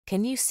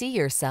Can you see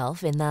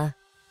yourself in the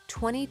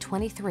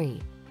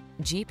 2023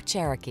 Jeep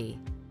Cherokee?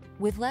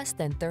 With less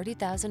than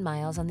 30,000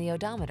 miles on the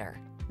odometer,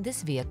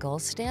 this vehicle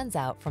stands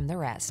out from the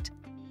rest.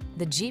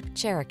 The Jeep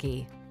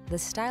Cherokee, the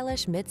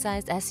stylish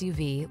midsize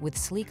SUV with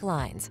sleek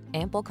lines,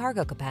 ample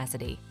cargo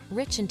capacity,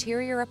 rich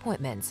interior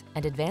appointments,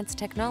 and advanced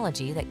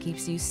technology that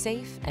keeps you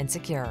safe and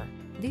secure.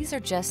 These are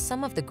just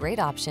some of the great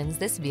options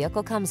this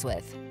vehicle comes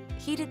with: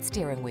 heated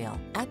steering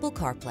wheel, Apple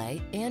CarPlay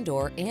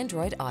and/or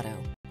Android Auto,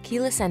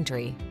 keyless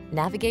entry,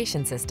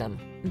 navigation system,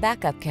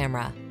 backup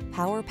camera,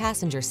 power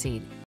passenger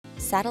seat,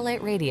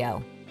 satellite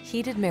radio,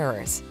 heated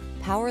mirrors,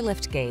 power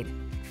liftgate,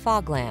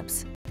 fog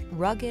lamps.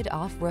 Rugged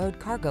off-road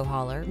cargo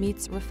hauler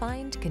meets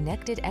refined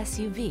connected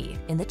SUV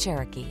in the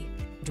Cherokee.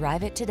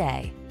 Drive it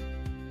today.